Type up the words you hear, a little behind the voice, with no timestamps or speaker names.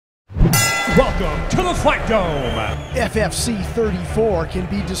Welcome to the Fight Dome. FFC 34 can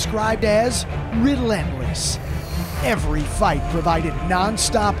be described as relentless. Every fight provided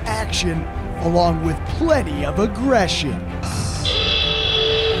non-stop action along with plenty of aggression.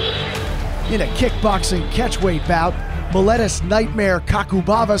 In a kickboxing catchweight bout, Miletus Nightmare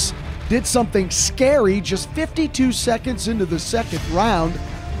Kakubavas did something scary just 52 seconds into the second round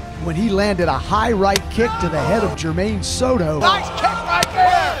when he landed a high right kick to the head of Jermaine Soto. Nice kick right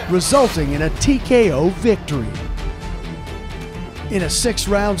there! Resulting in a TKO victory. In a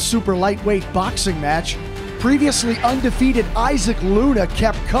 6-round super lightweight boxing match, previously undefeated Isaac Luna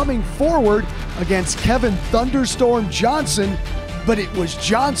kept coming forward against Kevin Thunderstorm Johnson, but it was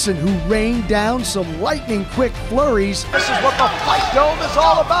Johnson who rained down some lightning-quick flurries. This is what the Fight Dome is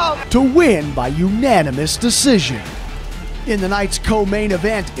all about! To win by unanimous decision. In the night's co-main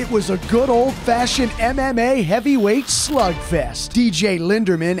event, it was a good old-fashioned MMA heavyweight slugfest. DJ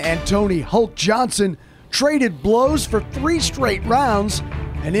Linderman and Tony Hulk Johnson traded blows for 3 straight rounds,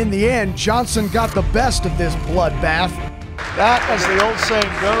 and in the end, Johnson got the best of this bloodbath. That, as the old saying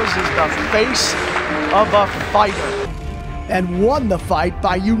goes, is the face of a fighter. And won the fight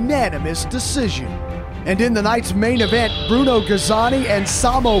by unanimous decision. And in the night's main event, Bruno Gazzani and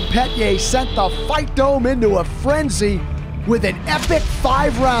Samo Petye sent the Fight Dome into a frenzy with an epic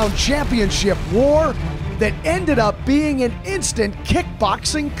 5-round championship war that ended up being an instant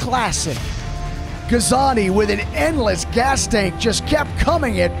kickboxing classic. Gazzani, with an endless gas tank, just kept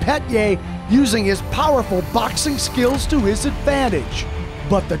coming at Petye, using his powerful boxing skills to his advantage.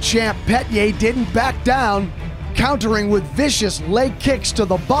 But the champ Petye didn't back down, countering with vicious leg kicks to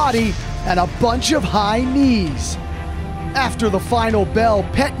the body and a bunch of high knees. After the final bell,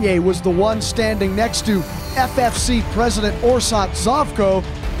 Petye was the one standing next to FFC President Orsat Zovko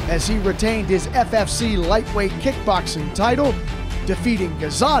as he retained his FFC lightweight kickboxing title, defeating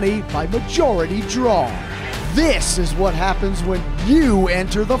Gazzani by majority draw. This is what happens when you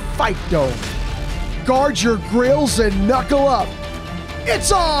enter the Fight Dome. Guard your grills and knuckle up.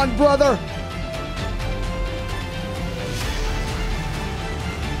 It's on, brother!